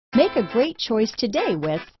Make a great choice today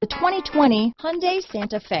with the 2020 Hyundai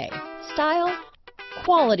Santa Fe. Style,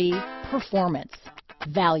 quality, performance,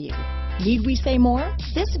 value. Need we say more?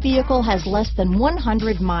 This vehicle has less than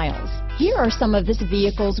 100 miles. Here are some of this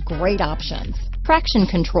vehicle's great options: traction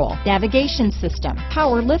control, navigation system,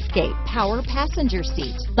 power liftgate, power passenger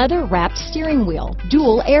seat, leather-wrapped steering wheel,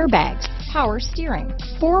 dual airbags, power steering,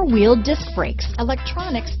 four-wheel disc brakes,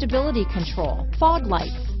 electronic stability control, fog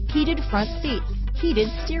lights, heated front seats, heated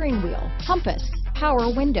steering wheel, compass,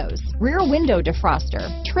 power windows, rear window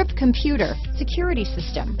defroster, trip computer, security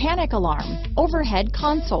system, panic alarm, overhead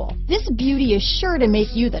console. This beauty is sure to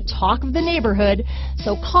make you the talk of the neighborhood,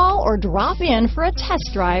 so call or drop in for a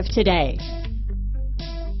test drive today.